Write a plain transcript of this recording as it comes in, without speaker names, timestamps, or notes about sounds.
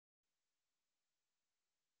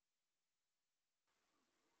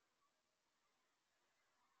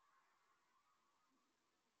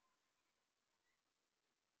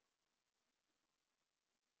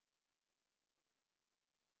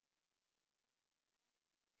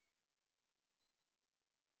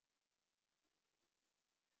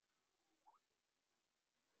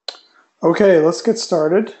Okay, let's get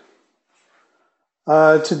started.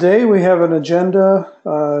 Today we have an agenda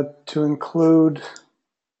to include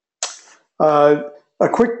uh, a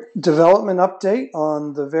quick development update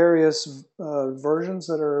on the various versions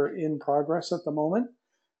that are in progress at the moment,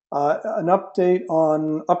 an update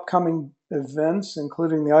on upcoming events,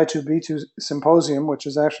 including the I2B2 symposium, which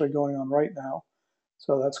is actually going on right now.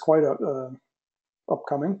 So that's quite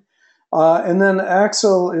upcoming. And then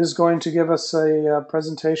Axel is going to give us a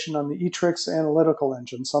presentation on the Etrix analytical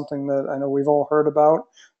engine, something that I know we've all heard about.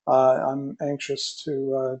 I'm anxious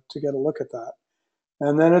to get a look at that.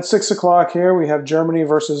 And then at 6 o'clock here, we have Germany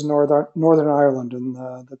versus Northern Ireland in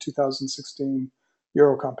the 2016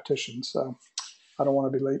 Euro competition. So I don't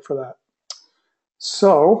want to be late for that.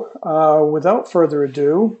 So without further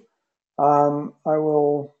ado, I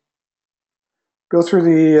will go through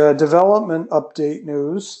the development update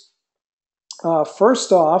news.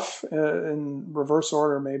 First off, in reverse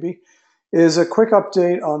order maybe, is a quick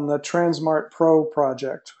update on the tranSMART Pro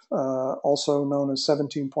project, also known as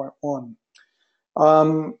 17.1.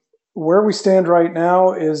 Where we stand right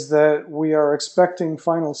now is that we are expecting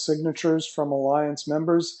final signatures from Alliance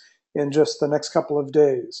members in just the next couple of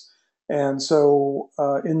days. And so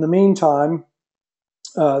in the meantime,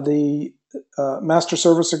 the Master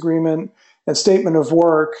Service Agreement and Statement of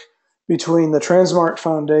Work between the tranSMART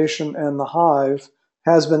Foundation and the Hive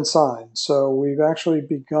has been signed. So we've actually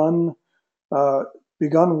begun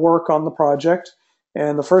work on the project.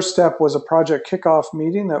 And the first step was a project kickoff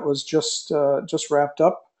meeting that was just wrapped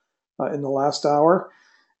up in the last hour,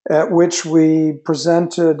 at which we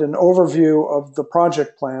presented an overview of the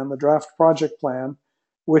project plan, the draft project plan,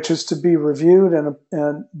 which is to be reviewed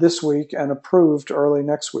and this week and approved early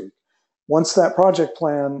next week. Once that project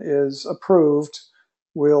plan is approved,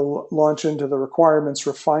 we'll launch into the requirements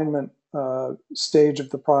refinement stage of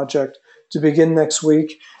the project to begin next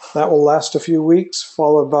week. That will last a few weeks,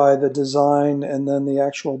 followed by the design and then the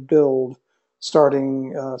actual build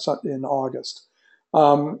starting in August.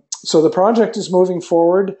 So the project is moving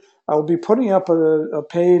forward. I'll be putting up a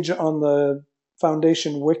page on the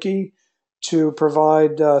Foundation Wiki to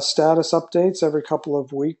provide status updates every couple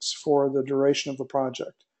of weeks for the duration of the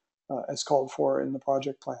project, as called for in the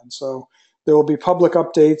project plan. So there will be public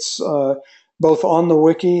updates both on the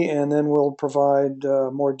wiki, and then we'll provide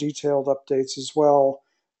more detailed updates as well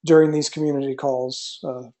during these community calls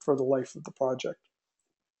for the life of the project.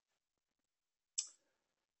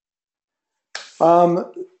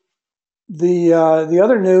 The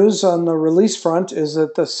other news on the release front is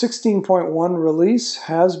that the 16.1 release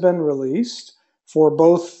has been released for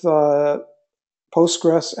both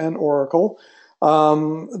Postgres and Oracle.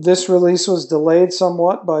 This release was delayed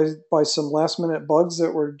somewhat by some last-minute bugs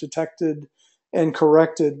that were detected and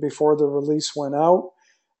corrected before the release went out.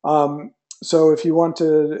 So if you want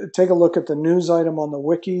to take a look at the news item on the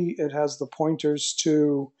wiki, it has the pointers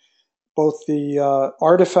to both the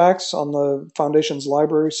artifacts on the Foundation's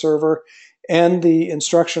library server and the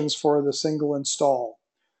instructions for the single install.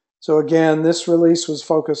 So again, this release was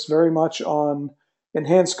focused very much on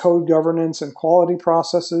enhanced code governance and quality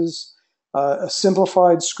processes, a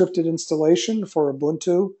simplified scripted installation for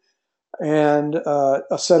Ubuntu, and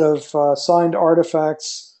a set of signed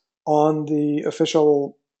artifacts on the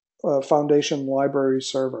official Foundation library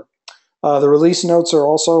server. The release notes are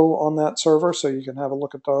also on that server, so you can have a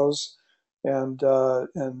look at those and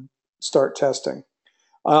start testing.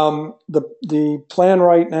 The plan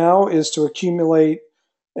right now is to accumulate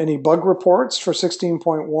any bug reports for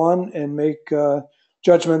 16.1 and make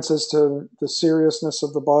judgments as to the seriousness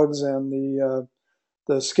of the bugs and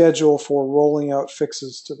the schedule for rolling out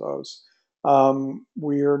fixes to those.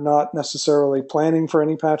 We are not necessarily planning for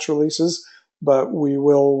any patch releases, but we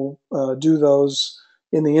will do those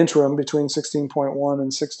in the interim between 16.1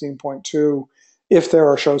 and 16.2 if there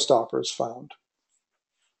are showstoppers found.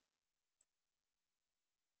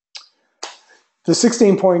 The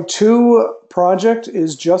 16.2 project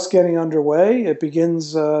is just getting underway. It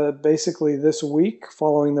begins basically this week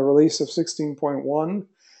following the release of 16.1.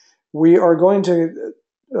 We are going to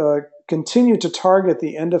continue to target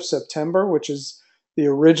the end of September, which is the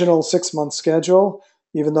original 6-month schedule,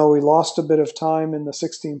 even though we lost a bit of time in the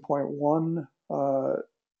 16.1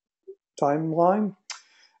 timeline.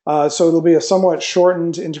 So it'll be a somewhat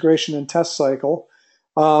shortened integration and test cycle.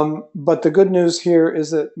 But the good news here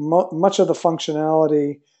is that much of the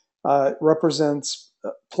functionality represents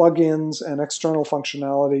plugins and external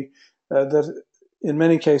functionality that in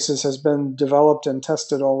many cases has been developed and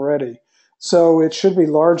tested already. So it should be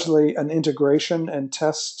largely an integration and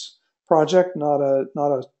test project, not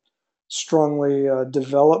a strongly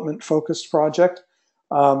development-focused project.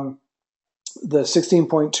 The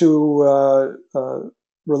 16.2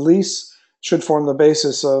 release should form the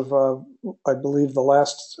basis of, I believe, the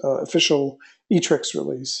last official eTrix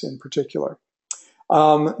release in particular.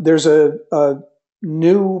 There's a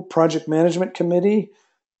new project management committee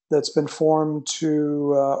that's been formed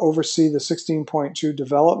to oversee the 16.2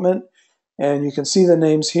 development. And you can see the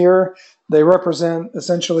names here. They represent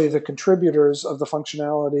essentially the contributors of the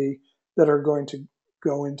functionality that are going to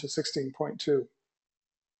go into 16.2.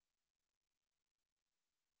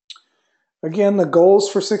 Again, the goals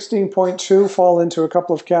for 16.2 fall into a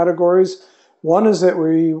couple of categories. One is that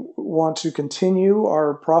we want to continue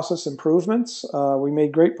our process improvements. We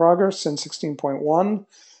made great progress in 16.1,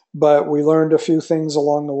 but we learned a few things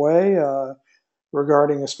along the way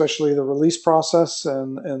regarding especially the release process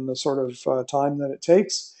and the sort of time that it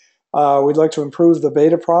takes. We'd like to improve the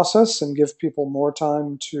beta process and give people more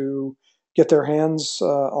time to get their hands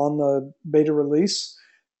on the beta release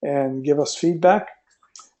and give us feedback.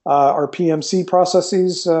 Our PMC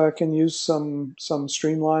processes can use some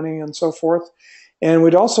streamlining and so forth. And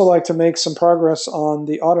we'd also like to make some progress on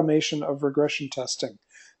the automation of regression testing.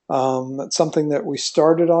 That's something that we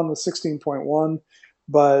started on with 16.1,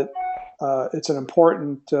 but it's an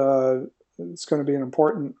important, it's going to be an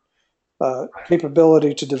important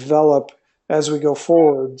capability to develop as we go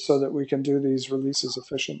forward so that we can do these releases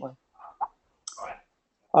efficiently.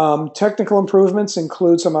 Technical improvements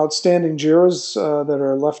include some outstanding JIRAs that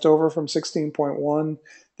are left over from 16.1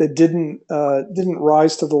 that didn't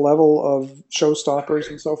rise to the level of showstoppers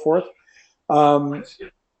and so forth.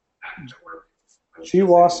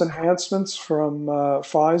 GWAS enhancements from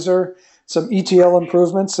Pfizer, some ETL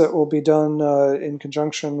improvements that will be done in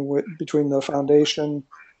conjunction between the Foundation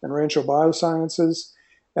and Rancho Biosciences,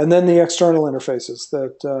 and then the external interfaces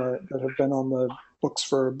that have been on the books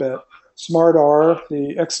for a bit. SMART-R,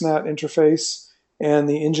 the XNAT interface, and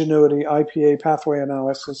the Ingenuity IPA pathway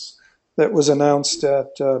analysis that was announced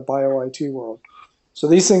at BioIT World. So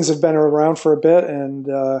these things have been around for a bit, and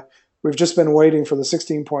we've just been waiting for the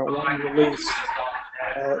 16.1 release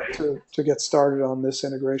to get started on this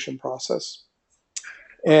integration process.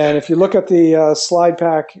 And if you look at the slide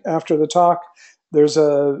pack after the talk, there's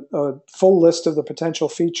a full list of the potential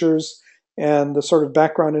features and the sort of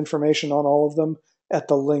background information on all of them at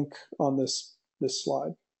the link on this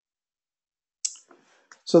slide.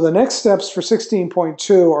 So the next steps for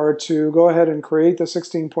 16.2 are to go ahead and create the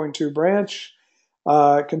 16.2 branch,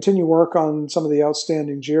 continue work on some of the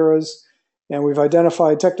outstanding JIRAs, and we've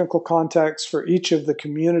identified technical contacts for each of the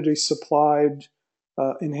community-supplied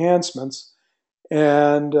enhancements.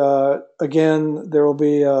 And again, there will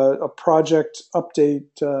be a project update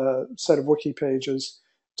set of wiki pages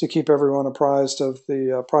to keep everyone apprised of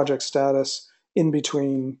the project status in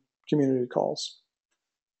between community calls.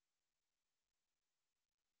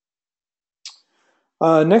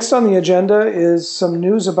 Next on the agenda is some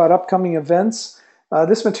news about upcoming events.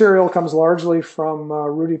 This material comes largely from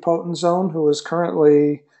Rudy Potenzone, who is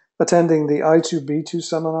currently attending the I2B2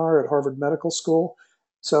 seminar at Harvard Medical School.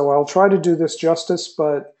 So I'll try to do this justice,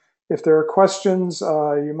 but if there are questions,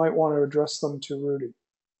 you might want to address them to Rudy.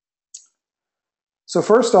 So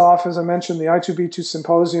first off, as I mentioned, the I2B2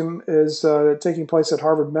 symposium is taking place at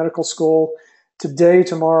Harvard Medical School today,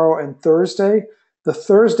 tomorrow, and Thursday. The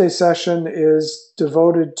Thursday session is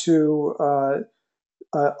devoted to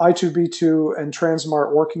I2B2 and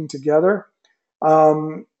tranSMART working together.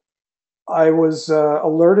 I was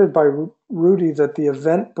alerted by Rudy that the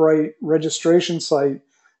Eventbrite registration site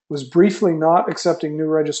was briefly not accepting new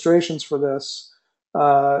registrations for this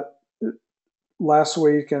last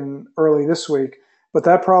week and early this week. But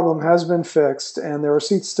that problem has been fixed, and there are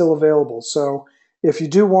seats still available. So if you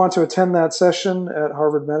do want to attend that session at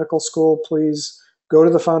Harvard Medical School, please go to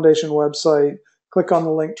the Foundation website, click on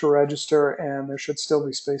the link to register, and there should still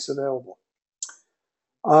be space available.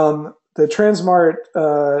 The tranSMART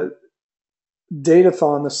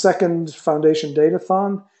Datathon, the second Foundation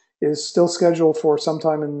Datathon, is still scheduled for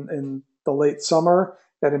sometime in the late summer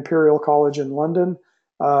at Imperial College in London.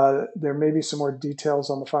 There may be some more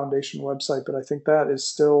details on the Foundation website, but I think that is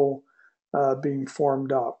still being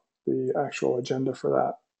formed up, the actual agenda for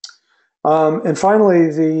that. And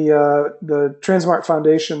finally, the tranSMART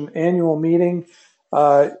Foundation annual meeting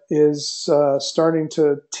is starting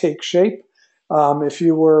to take shape. If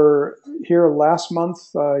you were here last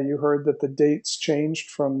month, you heard that the dates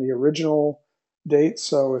changed from the original date.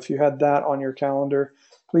 So if you had that on your calendar,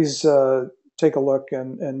 please take a look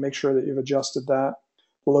and make sure that you've adjusted that.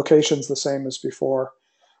 The location's the same as before.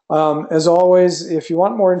 As always, if you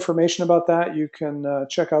want more information about that, you can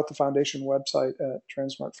check out the Foundation website at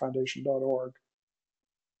transmartfoundation.org.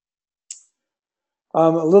 A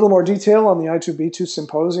little more detail on the I2B2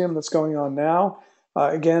 symposium that's going on now.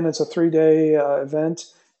 Again, it's a 3-day event,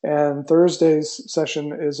 and Thursday's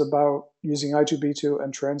session is about using I2B2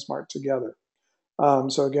 and tranSMART together.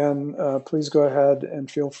 So again, please go ahead and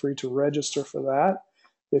feel free to register for that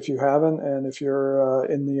if you haven't, and if you're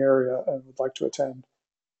in the area and would like to attend.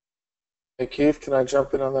 Hey Keith, can I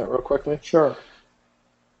jump in on that real quickly? Sure.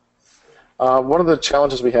 One of the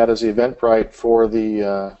challenges we had is the Eventbrite for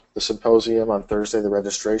the symposium on Thursday, the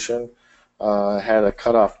registration, had a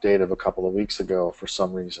cutoff date of a couple of weeks ago for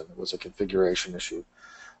some reason. It was a configuration issue.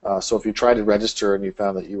 So if you tried to register and you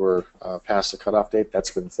found that you were past the cutoff date, that's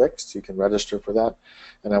been fixed. You can register for that,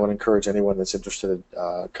 and I would encourage anyone that's interested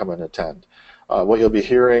come and attend. What you'll be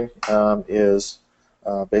hearing is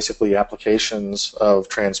basically applications of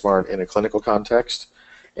tranSMART in a clinical context,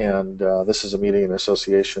 and this is a meeting in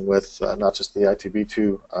association with not just the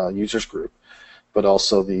ITB2 users group, but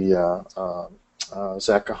also the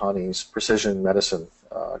Zach Kahani's Precision Medicine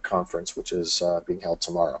Conference, which is being held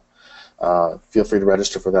tomorrow. Feel free to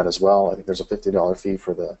register for that as well. I think there's a $50 fee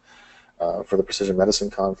for the Precision Medicine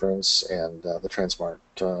Conference, and the tranSMART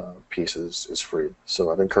piece is free.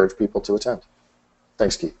 So I'd encourage people to attend.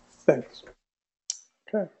 Thanks, Keith. Thanks.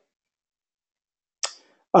 Okay.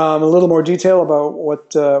 A little more detail about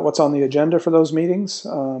what's on the agenda for those meetings.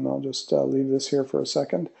 I'll just leave this here for a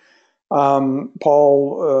second.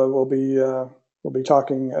 Paul will be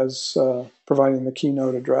talking as providing the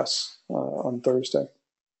keynote address on Thursday.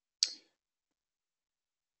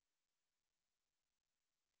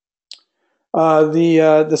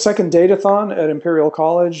 The second datathon at Imperial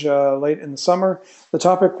College late in the summer. The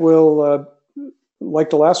topic will, like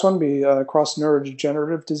the last one, be cross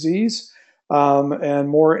neurodegenerative disease, and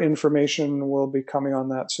more information will be coming on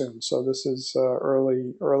that soon. So this is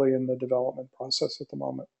early in the development process at the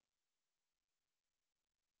moment.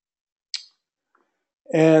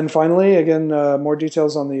 And finally, again, more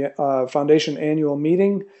details on the Foundation annual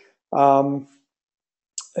meeting.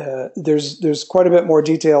 There's quite a bit more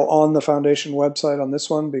detail on the Foundation website on this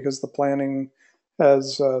one because the planning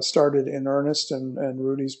has started in earnest, and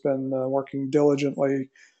Rudy's been working diligently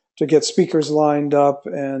to get speakers lined up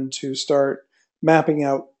and to start mapping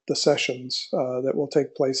out the sessions that will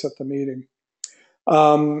take place at the meeting.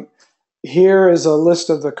 Here is a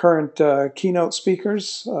list of the current keynote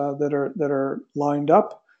speakers that are lined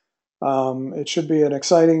up. It should be an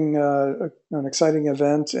exciting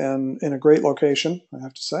event and in a great location, I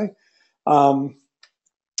have to say.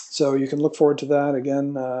 So you can look forward to that.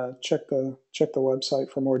 Again, check the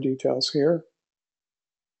website for more details here.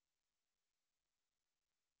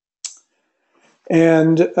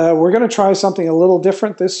 And we're going to try something a little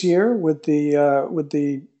different this year with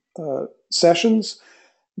the sessions.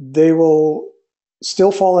 They will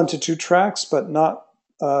still fall into 2 tracks, but not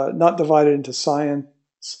divided into science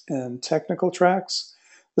and technical tracks.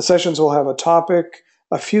 The sessions will have a topic,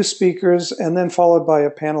 a few speakers, and then followed by a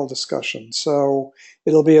panel discussion. So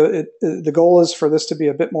it'll be the goal is for this to be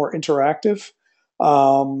a bit more interactive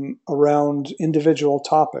around individual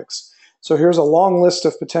topics. So here's a long list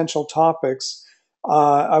of potential topics.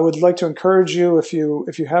 I would like to encourage you, if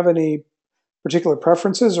you have any particular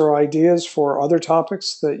preferences or ideas for other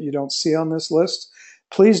topics that you don't see on this list,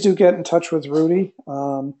 please do get in touch with Rudy.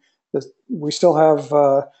 We still have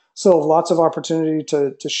lots of opportunity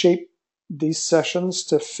to shape these sessions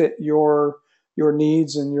to fit your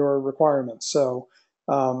needs and your requirements. So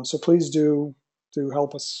please do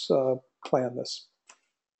help us plan this.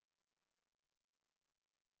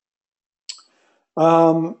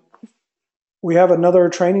 We have another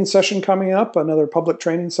training session coming up, another public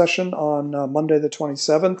training session on Monday the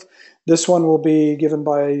 27th. This one will be given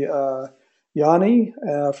by Yanni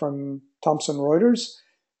from Thomson Reuters,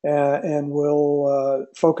 and will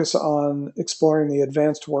focus on exploring the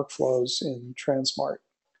advanced workflows in tranSMART.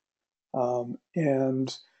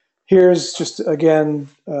 And here's just, again,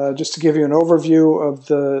 just to give you an overview of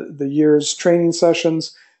the year's training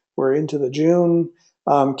sessions. We're into the June.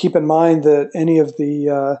 Keep in mind that any of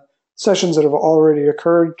the sessions that have already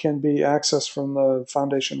occurred can be accessed from the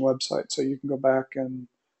Foundation website, so you can go back and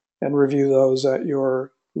review those at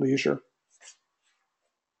your leisure.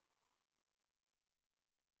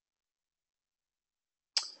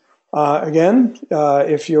 Again,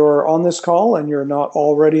 if you're on this call and you're not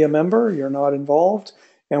already a member, you're not involved,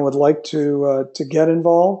 and would like to get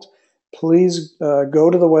involved, please go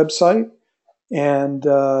to the website and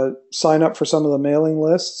sign up for some of the mailing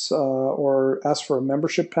lists or ask for a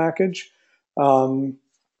membership package.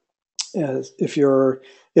 If you're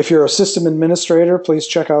a system administrator, please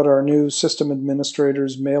check out our new system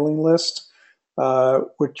administrators mailing list,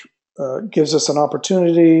 which gives us an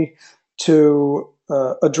opportunity to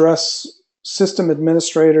address system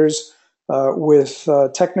administrators with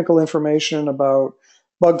technical information about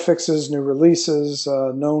bug fixes, new releases,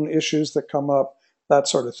 known issues that come up, that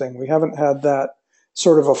sort of thing. We haven't had that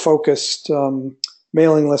sort of a focused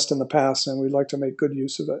mailing list in the past, and we'd like to make good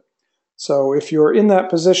use of it. So if you're in that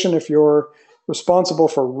position, if you're responsible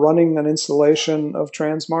for running an installation of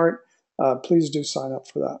tranSMART, please do sign up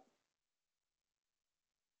for that.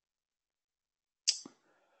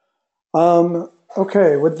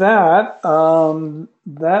 Okay, with that,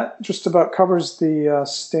 that just about covers the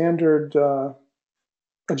standard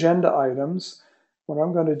agenda items. What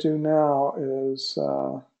I'm going to do now is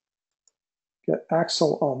get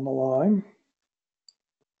Axel on the line.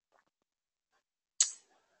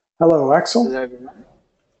 Hello, Axel. Hello, everyone.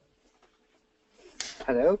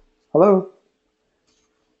 Hello. Hello.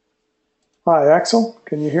 Hi, Axel.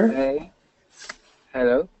 Can you hear? Hey.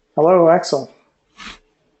 Hello. Hello, Axel.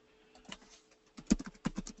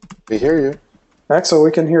 We hear you. Axel,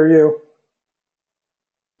 we can hear you.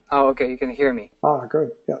 Oh, okay. You can hear me. Ah,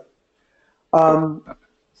 good. Yeah.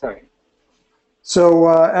 Sorry. So,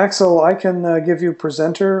 Axel, I can give you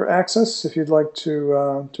presenter access if you'd like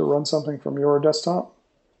to run something from your desktop.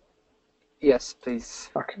 Yes, please.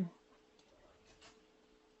 Okay.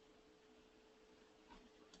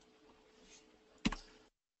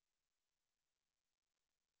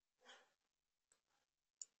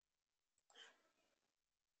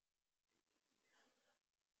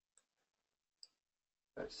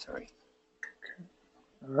 Sorry.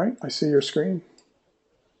 All right. I see your screen.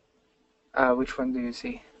 Which one do you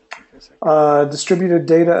see? Distributed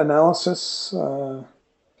data analysis. So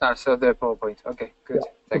the PowerPoint. Okay, good.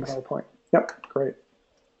 Yeah, Thanks. PowerPoint. Yep, great.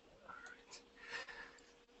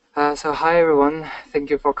 So hi, everyone. Thank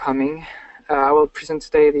you for coming. I will present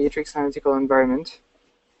today the Atrix analytical environment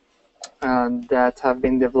that have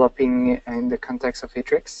been developing in the context of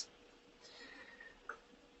Atrix.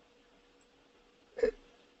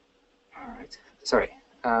 All right. Sorry.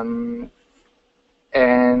 And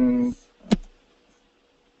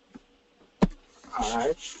all right,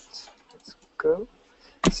 let's go.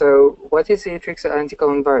 So what is the Atrix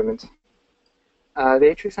analytical environment?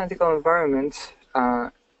 The Atrix analytical environment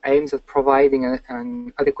aims at providing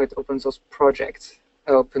an adequate open source project,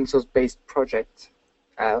 open source based project,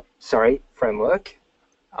 framework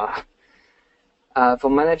for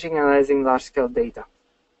managing and analyzing large scale data.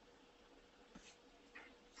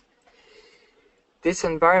 This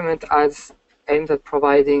environment aims at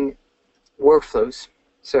providing workflows,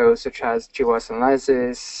 such as GWAS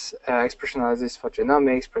analysis, expression analysis for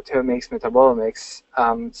genomics, proteomics, metabolomics.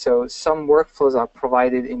 So some workflows are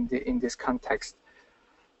provided in this context.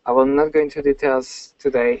 I will not go into details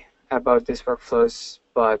today about these workflows,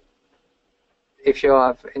 but if you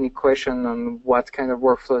have any question on what kind of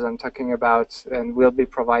workflows I'm talking about and will be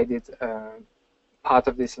provided part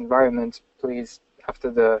of this environment, please,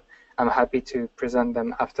 I'm happy to present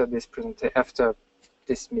them after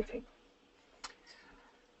this meeting.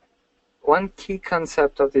 One key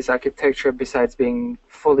concept of this architecture, besides being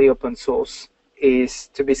fully open source, is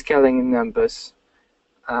to be scaling in numbers.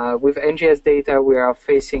 With NGS data, we are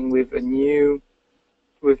facing with new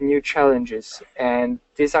challenges, and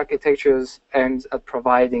this architecture aims at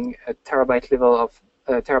providing a terabyte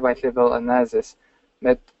level analysis,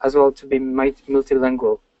 but as well to be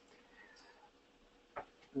multilingual.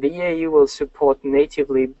 The EAU will support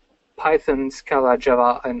natively Python, Scala,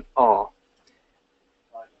 Java, and R.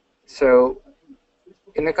 So,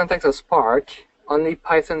 in the context of Spark, only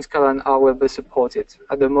Python, Scala, and R will be supported.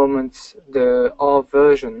 At the moment, the R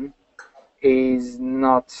version is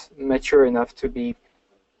not mature enough to be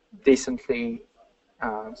decently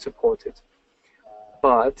supported.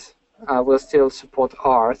 But we'll still support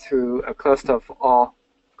R through a cluster of R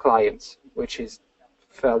clients, which is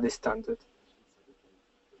fairly standard.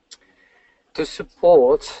 To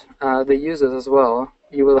support the users as well,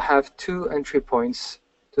 you will have two entry points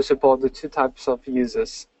to support the two types of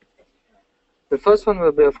users. The first one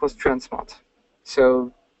will be, of course, tranSMART.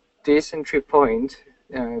 So this entry point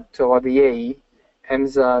toward the EAE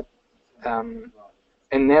aims at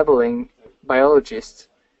enabling biologists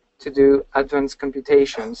to do advanced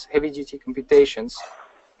computations, heavy-duty computations,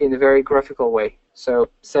 in a very graphical way. So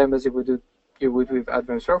same as you would with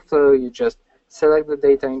advanced workflow, you just select the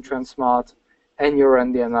data in tranSMART and you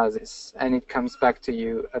run the analysis, and it comes back to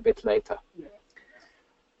you a bit later.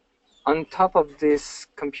 On top of these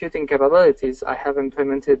computing capabilities, I have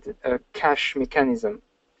implemented a cache mechanism.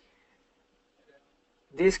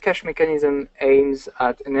 This cache mechanism aims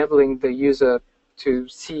at enabling the user to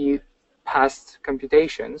see past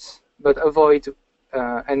computations, but avoid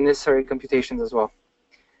unnecessary computations as well.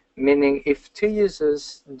 meaning if two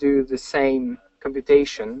users do the same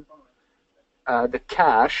computation, the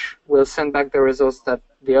cache will send back the results that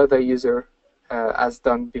the other user has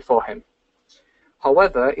done before him.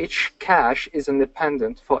 However, each cache is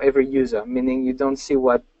independent for every user, meaning you don't see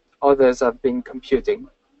what others have been computing.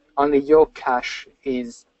 Only your cache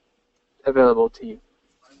is available to you.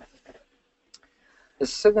 The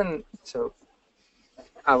second, so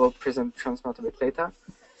I will present tranSMART a bit later,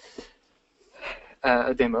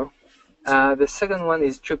 a demo. The second one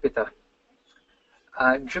is Jupyter.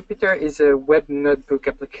 Jupyter is a web notebook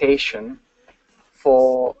application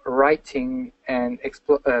for writing and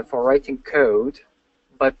for writing code,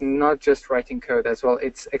 but not just writing code as well.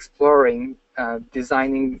 It's exploring,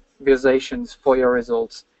 designing visualizations for your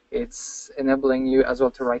results. It's enabling you as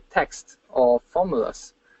well to write text or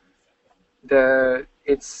formulas.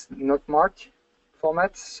 It's not marked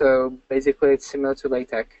format, so basically it's similar to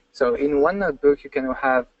LaTeX. So in one notebook, you can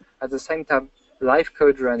have at the same time live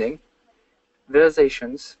code running,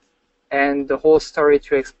 visualizations, and the whole story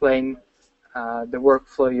to explain the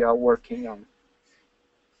workflow you are working on.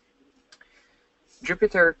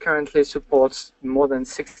 Jupyter currently supports more than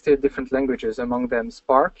 60 different languages, among them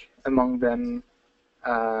Spark, among them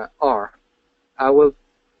R. I will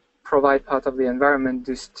provide part of the environment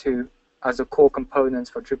these two as a core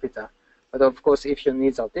components for Jupyter. But of course, if your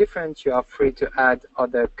needs are different, you are free to add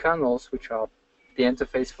other kernels, which are the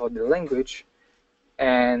interface for the language,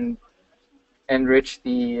 and enrich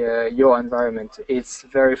your environment. It's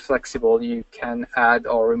very flexible. You can add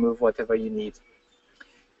or remove whatever you need.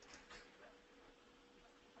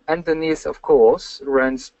 Underneath, of course,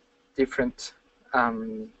 runs different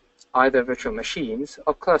either virtual machines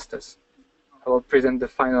or clusters. I will present the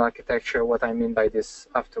final architecture, what I mean by this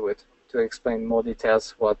afterward, to explain more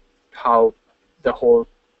details how the whole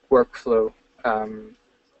workflow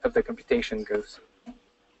of the computation goes.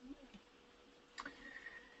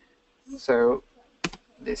 So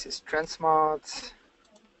this is tranSMART.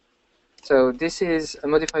 So this is a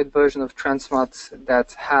modified version of tranSMART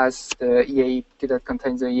that has the EA, that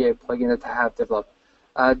contains the EA plugin that I have developed.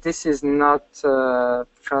 This is not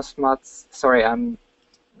tranSMART. Sorry, I'm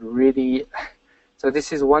really. So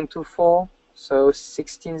this is 124. So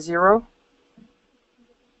 16.0.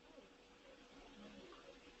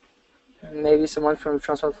 Maybe someone from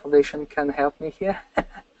tranSMART Foundation can help me here.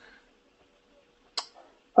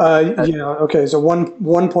 Yeah, okay, so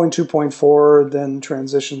 1.2.4 then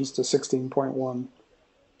transitions to 16.1.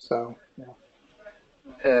 So, yeah.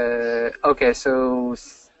 Okay, so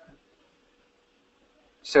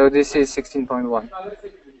this is 16.1.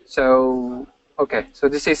 So, okay, so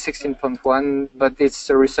this is 16.1, but it's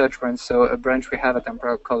a research branch, so a branch we have at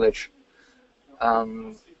Imperial College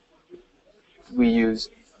we use,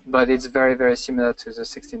 but it's very, very similar to the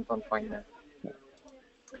 16.1.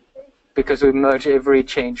 Because we merge every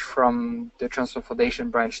change from the tranSMART Foundation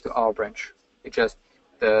branch to our branch. It just,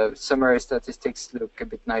 the summary statistics look a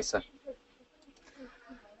bit nicer.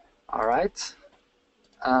 All right.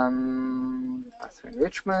 Path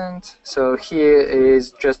enrichment. So here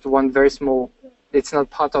is just one very small, it's not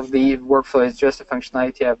part of the workflow, it's just a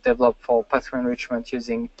functionality I've developed for pathway enrichment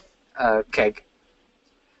using KEGG.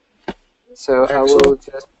 So excellent. I will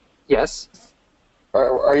just, yes?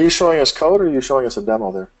 Are you showing us code or are you showing us a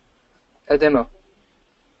demo there? A demo.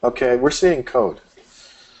 Okay, we're seeing code.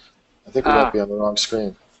 I think we might be on the wrong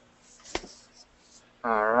screen.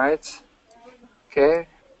 All right. Okay.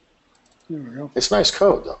 There we go. It's nice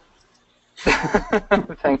code, though.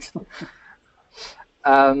 Thanks.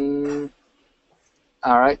 All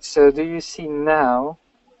right. So do you see now?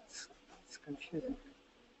 It's confusing.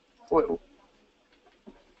 Wait.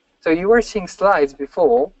 So you were seeing slides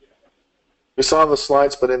before. We saw the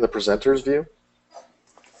slides, but in the presenter's view.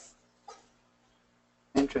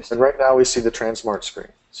 Interesting. And right now we see the tranSMART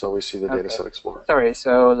screen. So we see the Dataset Explorer. Sorry.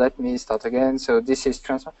 So let me start again. So this is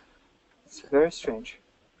tranSMART. It's very strange.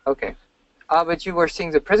 Okay. But you were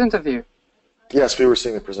seeing the presenter view. Yes, we were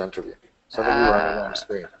seeing the presenter view. So I think we were on the wrong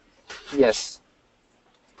screen. Yes.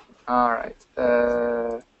 All right.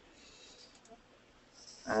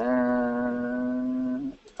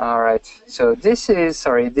 All right. So this is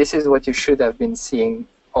what you should have been seeing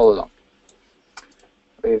all along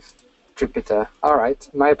with Jupyter. All right.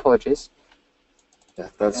 My apologies. Yeah,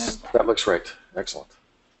 that looks right. Excellent.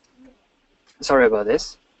 Sorry about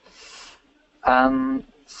this.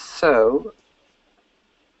 So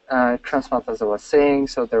tranSMART, as I was saying,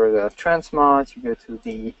 so there we go. tranSMART, you go to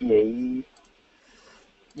the EAE,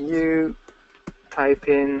 you type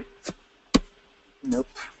in, nope,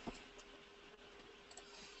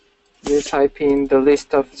 you type in the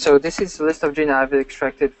list of, so this is the list of genes I've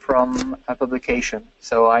extracted from a publication,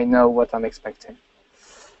 so I know what I'm expecting.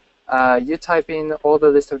 You type in all the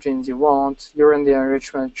list of genes you want, you run the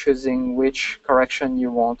enrichment choosing which correction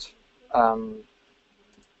you want.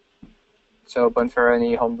 So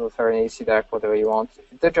Bonferroni, home Bonferroni, CDAC, whatever you want.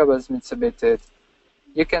 If the job has been submitted,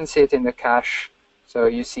 you can see it in the cache. So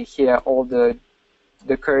you see here all the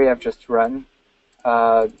query I've just run.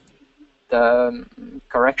 The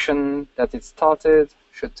correction that it started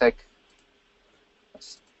should take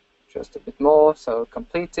just a bit more, so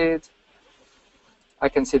completed. I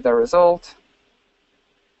can see the result.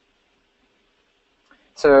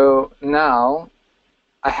 So now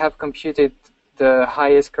I have computed the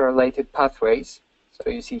highest correlated pathways. So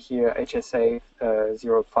you see here HSA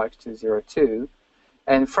 05202.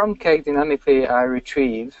 And from KEGG dynamically, I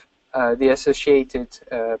retrieve the associated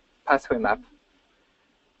pathway map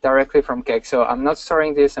directly from KEGG. So I'm not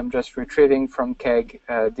storing this, I'm just retrieving from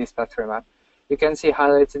KEGG this pathway map. You can see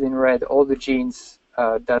highlighted in red all the genes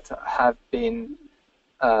that have been,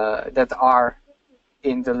 that are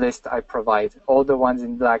in the list I provide. All the ones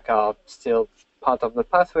in black are still part of the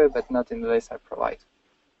pathway, but not in the list I provide.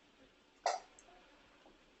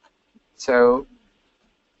 So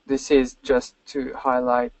this is just to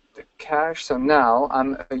highlight the cache. So now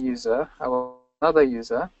I'm a user, I will another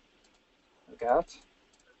user, look out.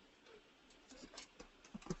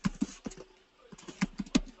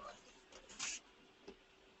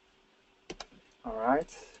 All right,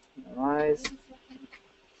 minimize,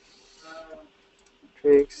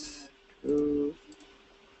 matrix, true.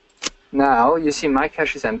 Now you see my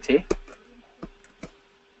cache is empty.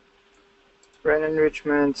 Run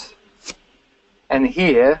enrichment. And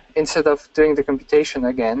here, instead of doing the computation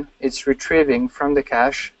again, it's retrieving from the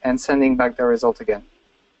cache and sending back the result again.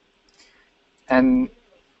 And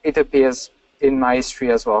it appears in my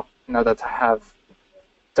history as well, now that I have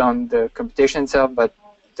done the computation itself, but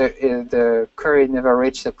the query never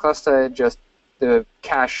reached the cluster, just the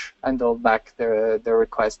cache handled back the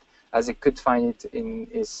request as it could find it in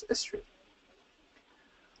its history.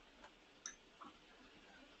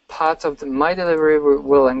 Part of my delivery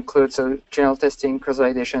will include general testing,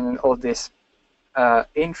 cross-validation, and all this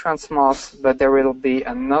in tranSMART, but there will be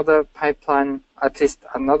another pipeline, at least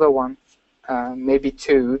another one, maybe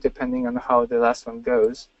two, depending on how the last one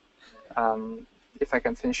goes. If I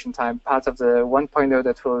can finish in time, part of the 1.0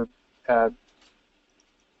 that will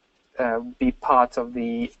be part of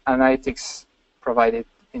the analytics provided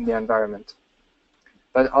in the environment.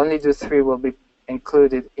 But only the three will be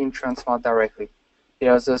included in tranSMART directly. The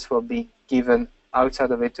others will be given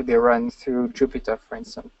outside of it to be run through Jupyter, for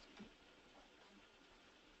instance,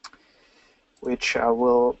 which I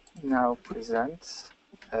will now present.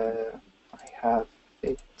 I have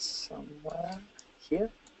it somewhere here.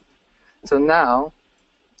 So now,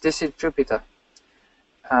 this is Jupyter.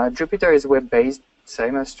 Jupyter is web-based,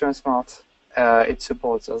 same as tranSMART. It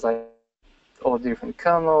supports, as I all different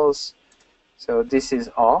kernels. So this is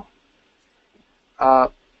R.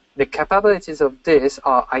 The capabilities of this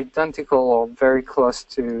are identical or very close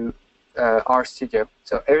to RStudio.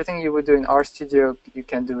 So everything you would do in RStudio, you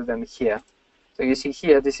can do them here. So you see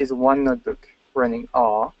here, this is one notebook running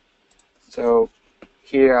R. So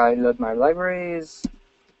here I load my libraries.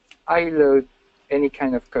 I load any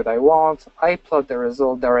kind of code I want. I plot the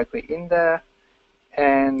result directly in there.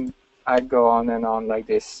 And I go on and on like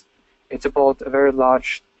this. It supports a very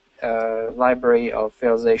large library of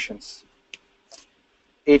visualizations.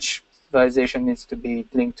 Each visualization needs to be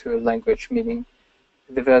linked to a language, meaning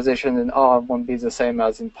the visualization in R won't be the same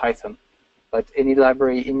as in Python. But any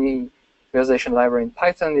library, any visualization library in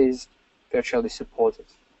Python is virtually supported.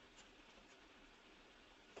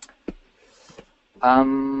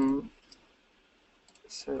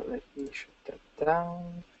 So let me shut that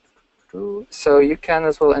down. So you can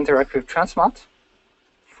as well interact with tranSMART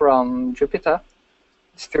from Jupyter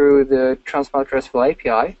through the tranSMART RESTful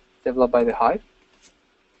API developed by the Hive.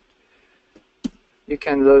 You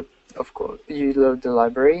can load, of course, you load the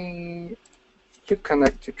library, you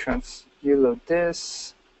connect to you load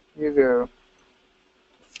this, you go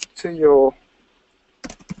to your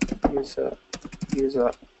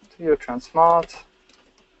user to your tranSMART,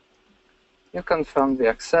 you confirm the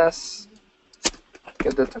access,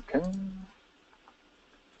 get the token,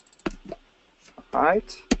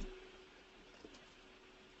 right,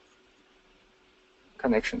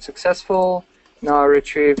 connection successful. Now I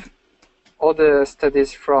retrieve all the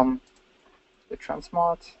studies from the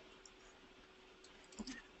tranSMART.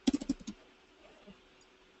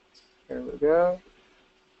 Here we go.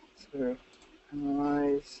 So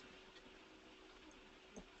analyze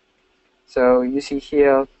So you see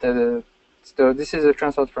here so this is a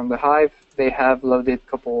transport from the Hive. They have loaded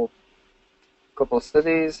couple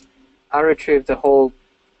studies. I retrieved the whole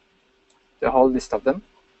list of them.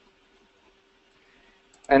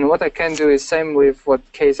 And what I can do is same with what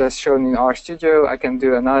Case has shown in RStudio. I can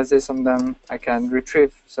do analysis on them. I can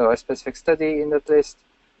retrieve a specific study in that list.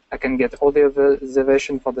 I can get all the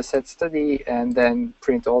observation for the set study and then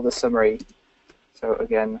print all the summary. So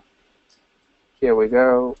again, here we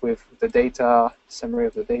go with the data, summary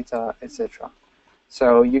of the data, etc.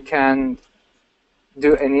 So you can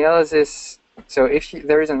do analysis. So if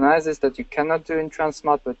there is an analysis that you cannot do in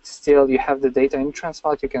tranSMART, but still you have the data in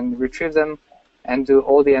tranSMART, you can retrieve them and do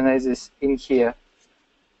all the analysis in here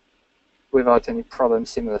without any problem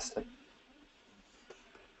seamlessly.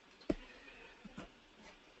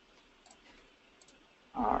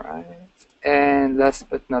 All right. And last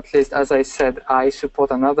but not least, as I said, I support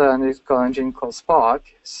another analytical engine called Spark.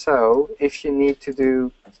 So if you need to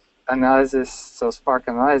do analysis, so Spark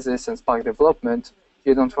analysis and Spark development,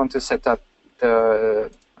 you don't want to set up the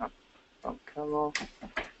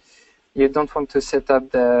you don't want to set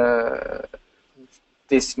up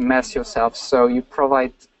this mess yourself. So you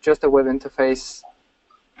provide just a web interface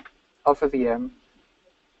of a VM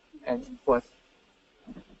and what?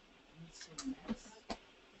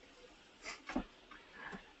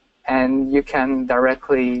 And you can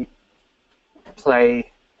directly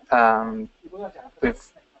play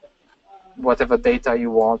with whatever data you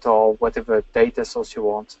want or whatever data source you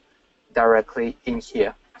want directly in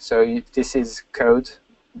here. So this is code.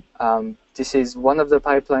 This is one of the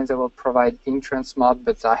pipelines I will provide in tranSMART,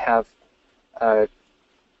 but I have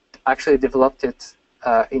actually developed it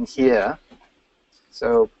in here.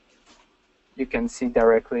 So you can see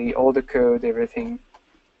directly all the code, everything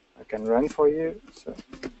I can run for you. So,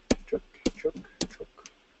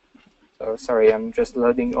 so sorry, I'm just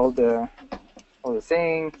loading all the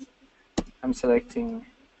thing. I'm selecting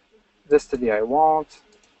the study I want,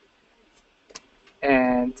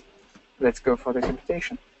 and let's go for the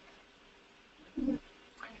computation.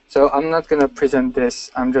 So I'm not going to present this.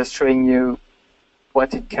 I'm just showing you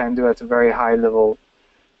what it can do at a very high level.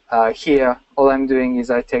 Here, all I'm doing is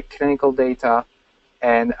I take clinical data,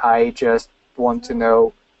 and I just want to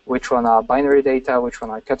know which one are binary data, which one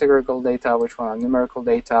are categorical data, which one are numerical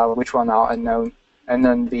data, which one are unknown.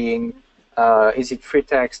 Unknown being, is it free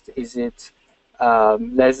text? Is it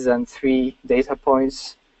less than 3 data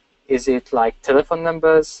points? Is it like telephone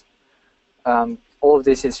numbers? All of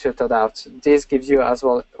this is filtered out. This gives you as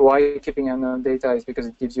well, why you're keeping unknown data is because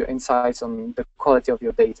it gives you insights on the quality of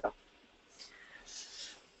your data.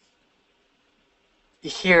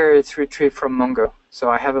 Here it's retrieved from Mongo. So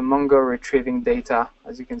I have a Mongo retrieving data.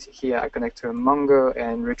 As you can see here, I connect to a Mongo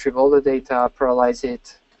and retrieve all the data, parallelize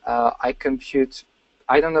it. I compute.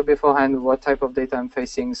 I don't know beforehand what type of data I'm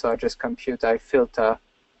facing, so I just compute, I filter,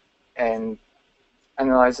 and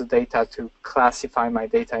analyze the data to classify my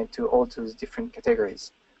data into all those different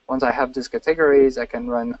categories. Once I have those categories, I can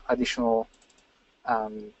run additional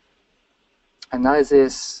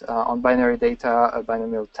analysis on binary data, a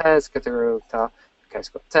binomial test, categorical data,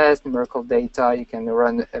 chi-square test, numerical data. You can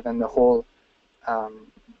run even the whole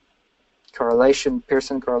correlation,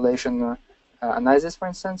 Pearson correlation analysis, for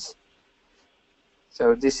instance.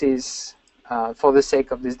 So this is, for the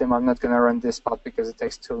sake of this demo, I'm not going to run this part because it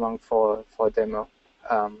takes too long for a demo.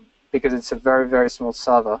 Because it's a very, very small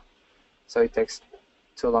server, so it takes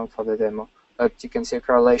too long for the demo. But you can see a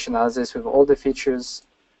correlation analysis with all the features.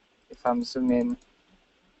 If I'm zoom in,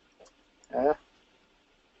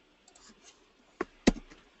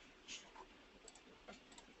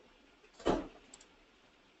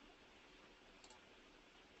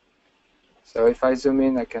 so if I zoom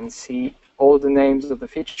in, I can see all the names of the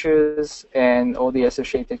features and all the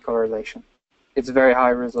associated correlation. It's very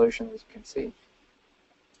high resolution, as you can see.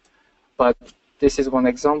 But this is one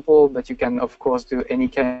example, but you can, of course, do any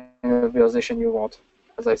kind of visualization you want.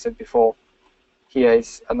 As I said before, here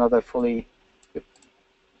is another fully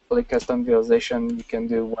custom visualization. You can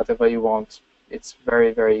do whatever you want. It's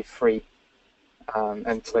very, very free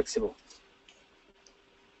and flexible.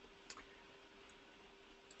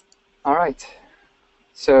 All right.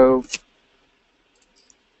 So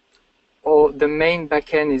the main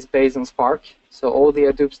backend is based on Spark. So all the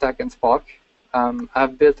Hadoop stack and Spark.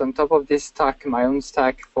 I've built on top of this stack my own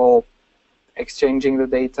stack for exchanging the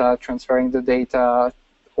data, transferring the data,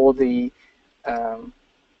 all the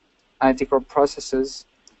analytical processes.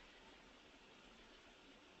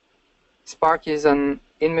 Spark is an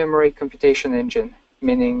in-memory computation engine,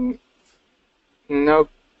 meaning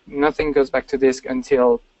nothing goes back to disk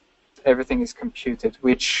until everything is computed,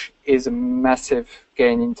 which is a massive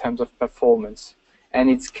gain in terms of performance. And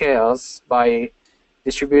it scales by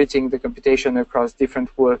distributing the computation across different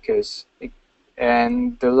workers.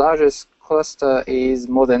 And the largest cluster is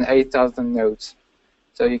more than 8,000 nodes.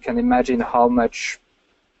 So you can imagine how much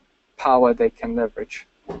power they can leverage.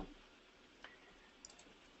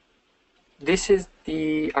 This is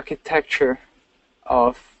the architecture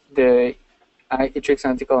of the Atrix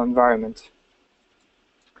analytical environment.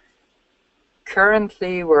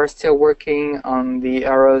 Currently, we're still working on the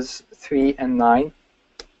arrows 3 and 9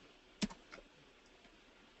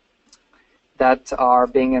 that are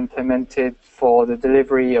being implemented for the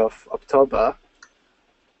delivery of October,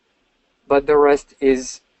 but the rest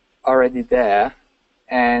is already there.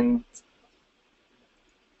 And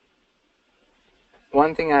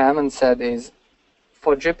one thing I haven't said is,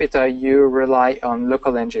 for Jupyter, you rely on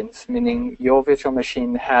local engines, meaning your virtual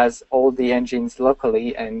machine has all the engines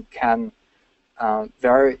locally and can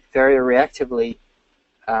very, very reactively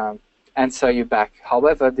answer you back.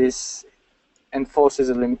 However, this enforces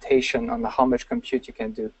a limitation on how much compute you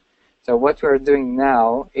can do. So what we're doing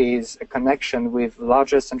now is a connection with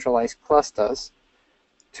larger centralized clusters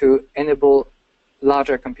to enable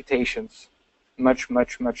larger computations, much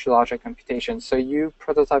larger computations. So you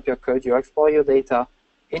prototype your code, you explore your data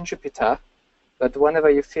in Jupyter, but whenever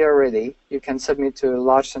you feel ready, you can submit to a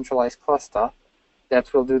large centralized cluster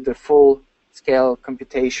that will do the full scale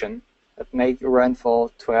computation that may run for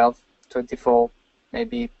 12, 24,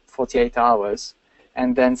 maybe 48 hours,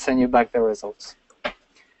 and then send you back the results.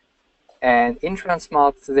 And in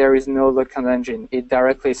tranSMART, there is no local engine. It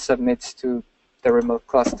directly submits to the remote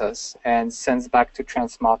clusters and sends back to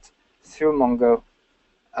tranSMART through Mongo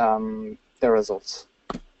the results.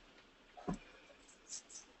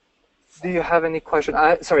 Do you have any question?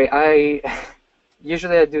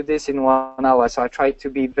 Usually I do this in 1 hour, so I try to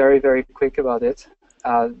be very, very quick about it.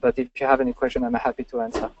 But if you have any question, I'm happy to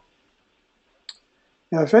answer.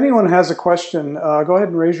 Yeah, if anyone has a question, go ahead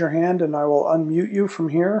and raise your hand, and I will unmute you from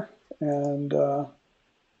here. And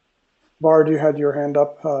Bard, you had your hand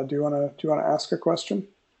up. Do you want to ask a question?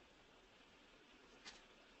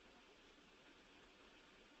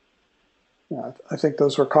 Yeah, I think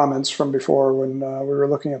those were comments from before when we were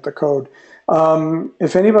looking at the code.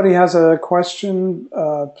 If anybody has a question,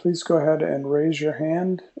 please go ahead and raise your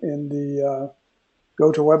hand in the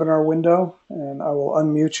GoToWebinar window, and I will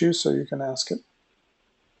unmute you so you can ask it.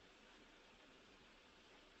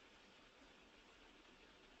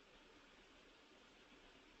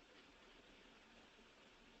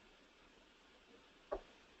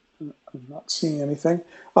 I'm not seeing anything.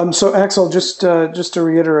 So Axel, just to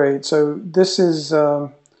reiterate, so this is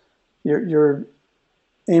you're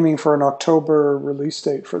aiming for an October release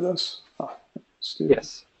date for this.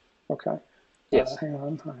 Yes. Okay. Yes. Hang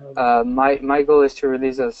on. My goal is to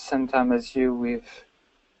release at the same time as you with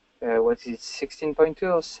what is it, 16.2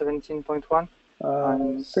 or 17.1?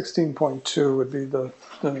 16.2 would be the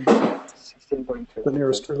 16.2. The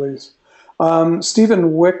nearest release.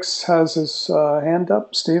 Stephen Wicks has his hand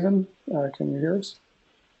up. Stephen, can you hear us?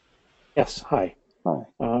 Yes, hi. Hi.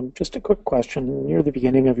 Just a quick question. Near the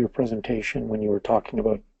beginning of your presentation, when you were talking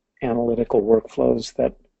about analytical workflows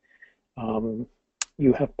that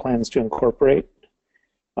you have plans to incorporate,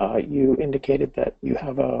 you indicated that you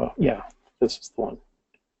have this is the one.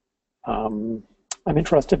 I'm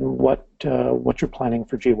interested in what you're planning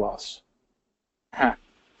for GWAS.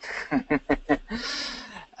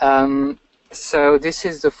 So this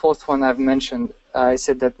is the fourth one I've mentioned. I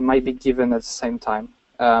said that might be given at the same time.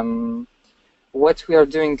 What we are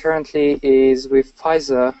doing currently is with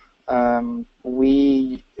Pfizer,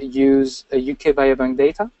 we use a UK Biobank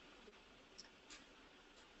data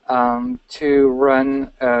to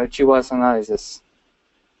run GWAS analysis.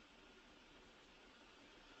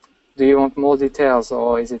 Do you want more details,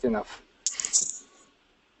 or is it enough?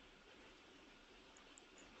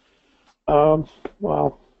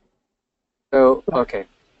 Well. So, okay.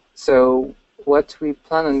 So what we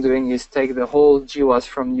plan on doing is take the whole GWAS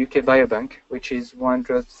from UK Biobank, which is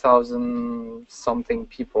 100,000 something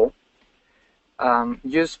people,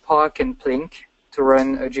 use Spark and Plink to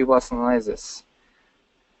run a GWAS analysis.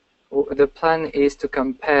 The plan is to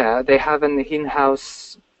compare. They have an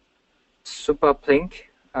in-house Super Plink,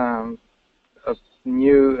 a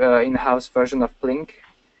new in-house version of Plink,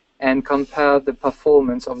 and compare the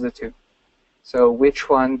performance of the two. So which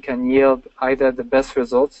one can yield either the best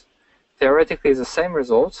results, theoretically the same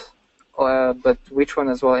results, but which one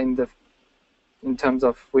as well in terms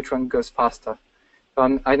of which one goes faster.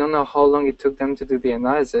 I don't know how long it took them to do the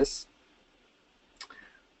analysis,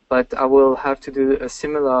 but I will have to do a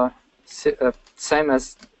similar same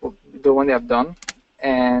as the one they have done,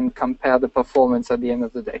 and compare the performance at the end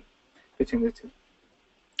of the day between the two.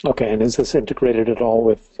 Okay, and is this integrated at all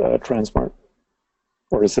with tranSMART?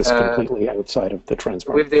 Or is this completely outside of the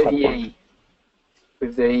tranSMART with the platform? EAE?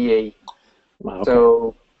 With the EAE.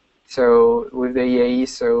 Okay. So with the EAE,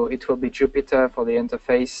 so it will be Jupyter for the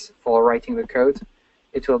interface for writing the code.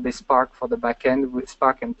 It will be Spark for the backend with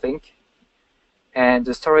Spark and Plink. And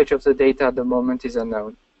the storage of the data at the moment is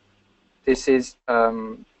unknown. This is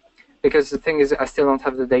because the thing is I still don't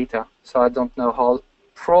have the data, so I don't know how.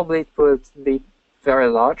 Probably it would be very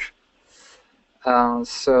large.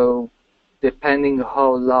 So depending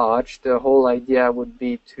how large, the whole idea would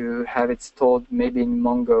be to have it stored maybe in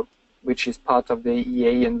Mongo, which is part of the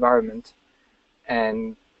EA environment,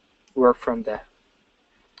 and work from there.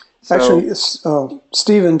 So, actually,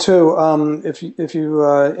 Stephen, too, if you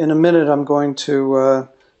in a minute, I'm going to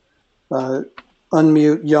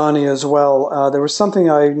unmute Yanni as well. There was something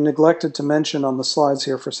I neglected to mention on the slides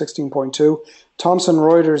here for 16.2. Thomson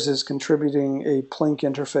Reuters is contributing a Plink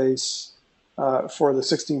interface for the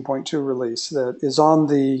 16.2 release that is on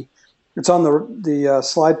the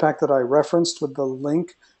slide pack that I referenced with the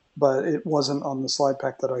link, but it wasn't on the slide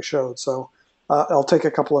pack that I showed. So I'll take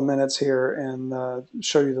a couple of minutes here and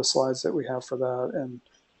show you the slides that we have for that, and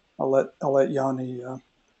I'll let Yanni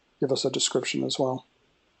give us a description as well.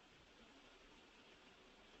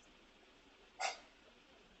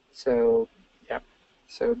 So yeah,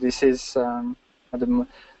 so this is so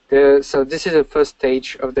this is the first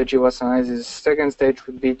stage of the GWAS analysis. Second stage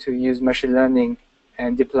would be to use machine learning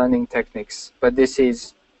and deep learning techniques, but this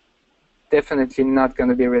is definitely not going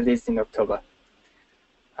to be released in October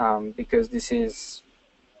because this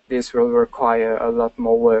will require a lot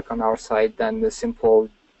more work on our side than the simple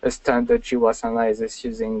standard GWAS analysis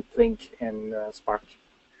using Plink and Spark.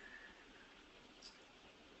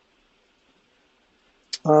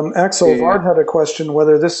 Axel Vard had a question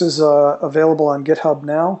whether this is available on GitHub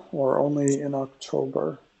now or only in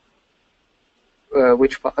October.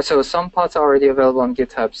 Which part? So some parts are already available on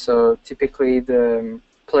GitHub. So typically the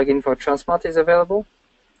plugin for tranSMART is available.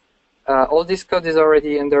 All this code is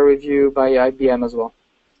already under review by IBM as well.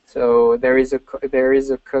 So there is a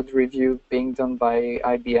code review being done by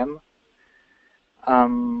IBM.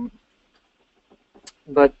 So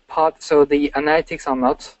the analytics are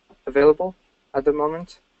not available at the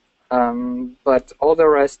moment, but all the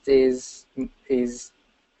rest is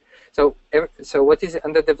so what is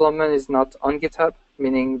under development is not on GitHub,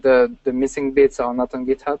 meaning the missing bits are not on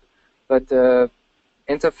GitHub, but the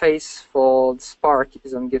interface for Spark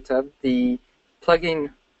is on GitHub. The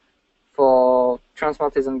plugin for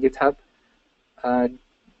tranSMART is on GitHub.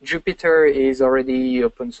 Jupyter is already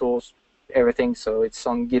open source, everything, so it's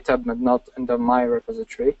on GitHub, but not under my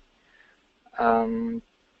repository.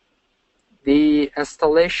 The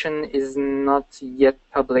installation is not yet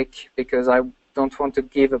public because I don't want to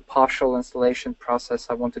give a partial installation process.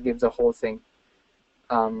 I want to give the whole thing.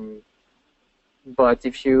 But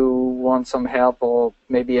if you want some help or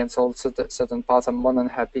maybe install certain parts, I'm more than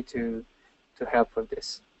happy to help with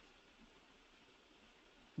this.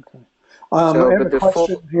 Okay. I have a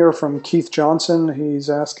question here from Keith Johnson. He's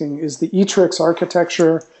asking, is the Etrix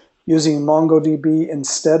architecture using MongoDB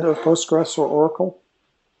instead of Postgres or Oracle?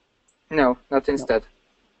 No, not instead.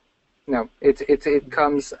 No, it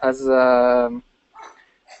comes as an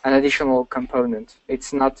additional component.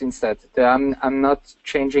 It's not instead. I'm not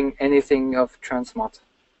changing anything of tranSMART.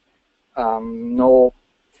 No,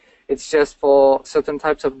 it's just for certain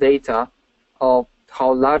types of data or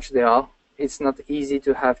how large they are. It's not easy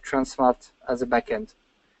to have tranSMART as a backend.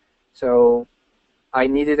 So I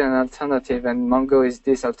needed an alternative, and Mongo is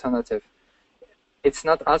this alternative. It's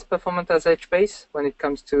not as performant as HBase when it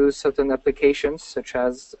comes to certain applications, such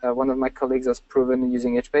as one of my colleagues has proven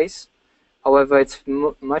using HBase. However, it's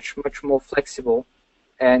much more flexible,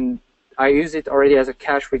 and I use it already as a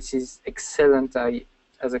cache, which is excellent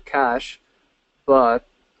as a cache, but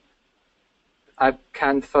I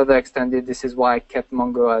can further extend it. This is why I kept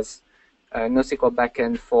Mongo as a NoSQL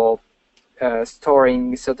backend for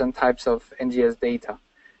storing certain types of NGS data,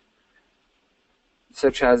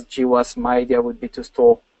 such as GWAS. My idea would be to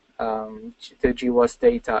store the GWAS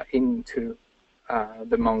data into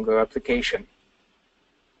the Mongo application.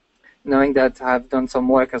 Knowing that I've done some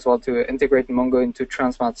work as well to integrate Mongo into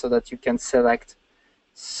tranSMART so that you can select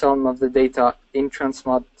some of the data in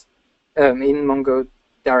tranSMART, in Mongo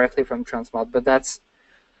directly from tranSMART, but that's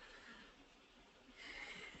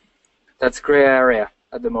gray area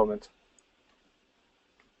at the moment.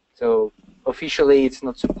 So officially it's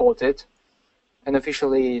not supported, and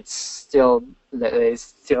officially it's still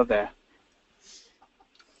there.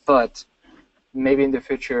 but maybe in the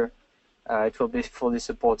future it will be fully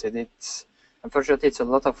supported. Unfortunately, it's a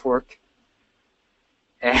lot of work,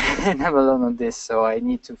 and I'm alone on this, so I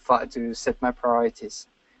need to set my priorities.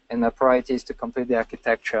 And my priority is to complete the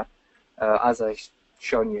architecture as I've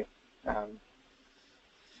shown you.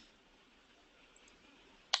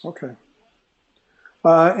 Okay.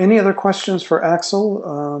 Any other questions for Axel?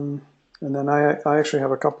 And then I actually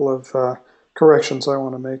have a couple of corrections I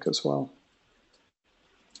want to make as well.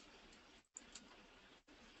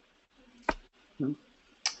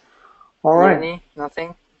 All right. Yanni,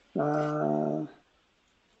 nothing? Let's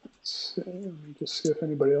see. Let me just see if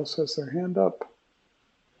anybody else has their hand up.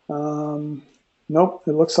 Nope,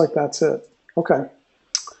 it looks like that's it. Okay.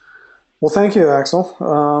 Well, thank you, Axel.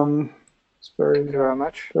 It's Thank you very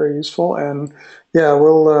much. very useful, and yeah,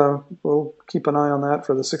 we'll keep an eye on that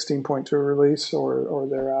for the 16.2 release or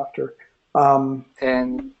thereafter. And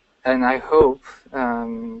I hope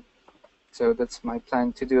so. That's my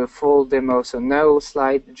plan, to do a full demo. So no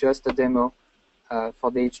slide, just a demo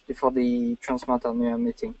for the tranSMART annual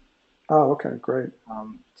meeting. Oh, okay, great.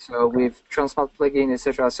 So with tranSMART plugin,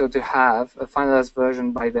 etc. So to have a finalized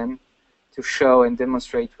version by then to show and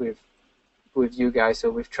demonstrate with you guys. So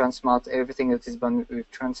with tranSMART, everything that is done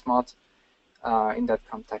with tranSMART in that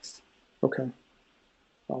context. Okay.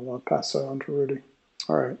 I'll pass that on to Rudy.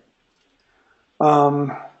 All right.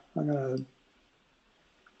 I'm going to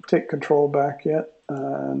take control back yet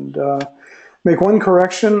and make one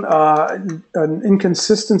correction. An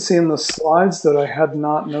inconsistency in the slides that I had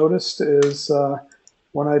not noticed is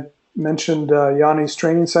when I mentioned Yanni's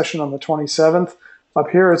training session on the 27th. Up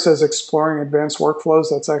here it says exploring advanced workflows.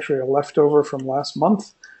 That's actually a leftover from last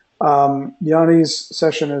month. Yanni's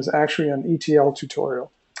session is actually an ETL tutorial.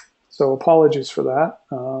 So apologies for that.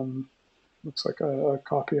 Looks like a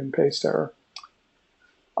copy and paste error.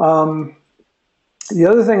 The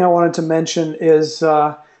other thing I wanted to mention is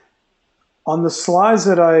on the slides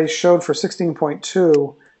that I showed for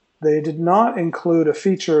 16.2, they did not include a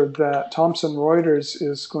feature that Thomson Reuters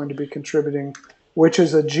is going to be contributing, which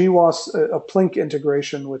is a GWAS, a Plink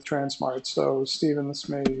integration with tranSMART. So, Stephen, this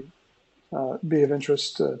may be of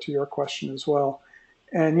interest to your question as well.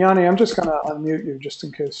 And Yanni, I'm just going to unmute you just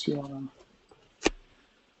in case you want to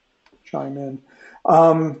chime in.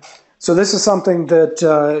 So this is something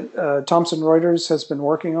that Thomson Reuters has been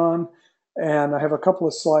working on, and I have a couple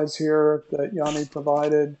of slides here that Yanni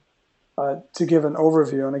provided to give an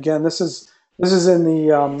overview. And again, this is in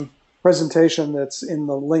the presentation that's in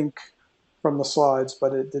the link from the slides,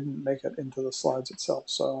 but it didn't make it into the slides itself,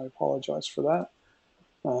 so I apologize for that.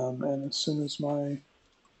 And as soon as my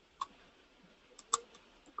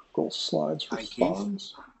Google Slides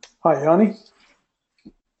responds. Hi, Yanni.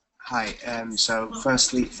 Hi. So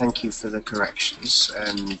firstly, thank you for the corrections.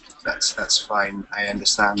 That's fine. I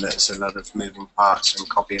understand that it's a lot of moving parts and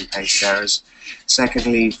copy and paste errors.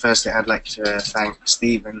 Secondly, firstly, I'd like to thank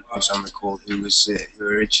Stephen, who's on the call, who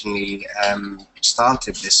originally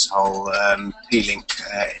started this whole P-Link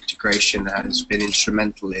integration and has been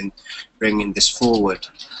instrumental in bringing this forward.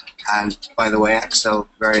 And by the way, Axel,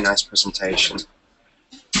 very nice presentation.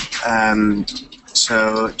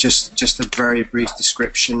 So just a very brief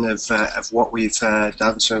description of what we've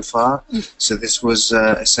done so far. So this was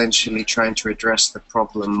essentially trying to address the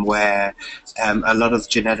problem where a lot of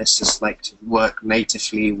geneticists like to work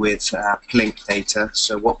natively with Plink data.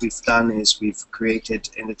 So what we've done is we've created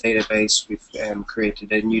in the database, we've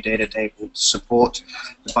created a new data table to support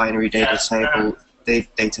the binary data table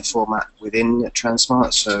data format within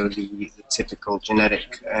tranSMART, so the typical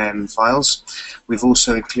genetic files. We've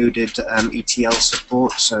also included ETL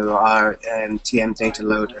support, so our TM data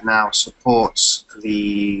loader now supports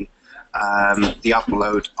the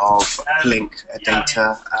upload of Plink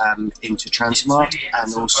data into tranSMART,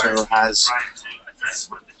 and also has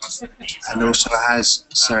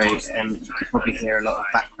sorry, you can probably hear a lot of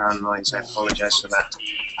background noise. I apologize for that.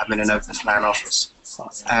 I'm in an open plan office.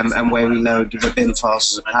 And where we load the bin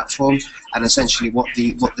files as a platform, and essentially what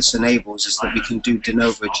this enables is that we can do de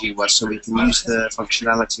novo GWAS, so we can use the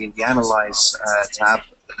functionality in the Analyze tab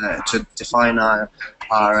to define our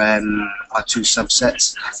two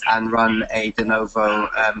subsets and run a de novo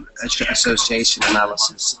association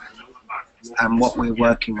analysis. And what we're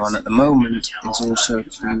working on at the moment is also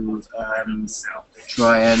to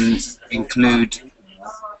try and include.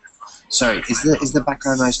 Sorry, is the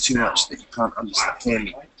background noise too much that you can't hear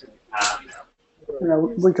me? Yeah,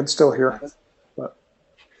 we can still hear, but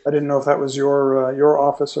I didn't know if that was your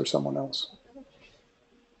office or someone else.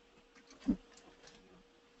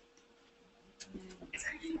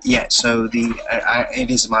 Yeah, so it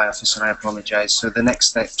is my office, and I apologise. So the next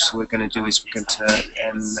steps we're going to do is we're going to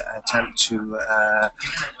attempt to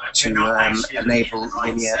enable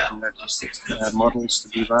linear and logistic models to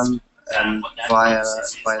be run via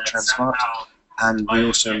tranSMART, and we're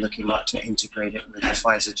also looking to integrate it with the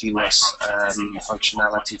Pfizer GWAS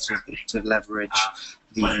functionality to leverage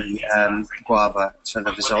the Guava for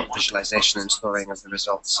the result visualization and storing of the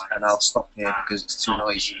results. And I'll stop here because it's too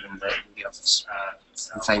noisy in the office.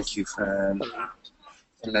 And thank you for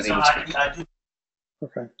letting me speak.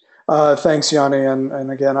 Okay. Thanks, Yanni,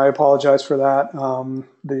 and again, I apologize for that.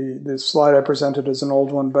 The slide I presented is an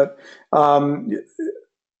old one, but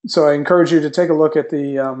so I encourage you to take a look at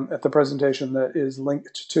the presentation that is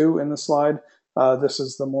linked to in the slide. This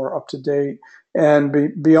is the more up to date, and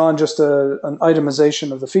beyond just an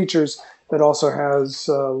itemization of the features, that also has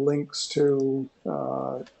links to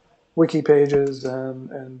wiki pages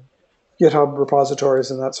and GitHub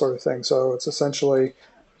repositories and that sort of thing. So it's essentially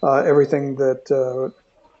everything that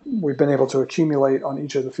we've been able to accumulate on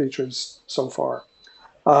each of the features so far.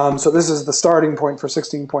 So this is the starting point for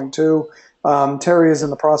 16.2. Terry is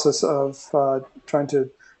in the process of trying to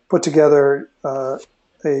put together a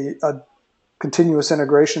continuous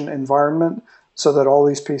integration environment so that all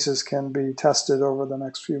these pieces can be tested over the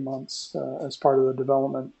next few months as part of the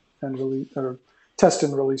development and release, or test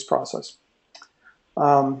and release process.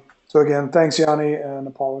 So again, thanks, Yanni, and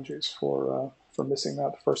apologies for missing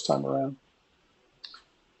that the first time around.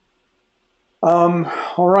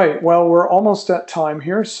 All right, well, we're almost at time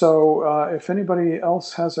here, so if anybody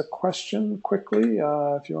else has a question quickly,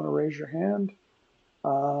 if you want to raise your hand.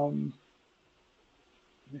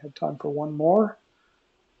 We have time for one more.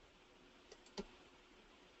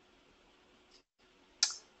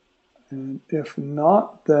 And if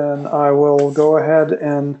not, then I will go ahead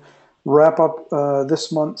and wrap up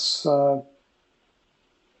this month's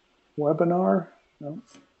webinar. No?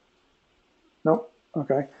 Nope.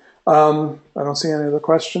 Okay. I don't see any other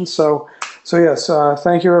questions. So yes,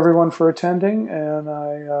 thank you everyone for attending, and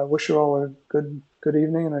I wish you all a good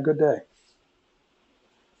evening and a good day.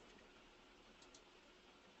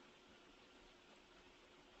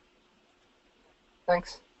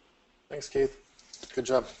 Thanks. Thanks, Keith. Good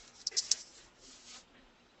job.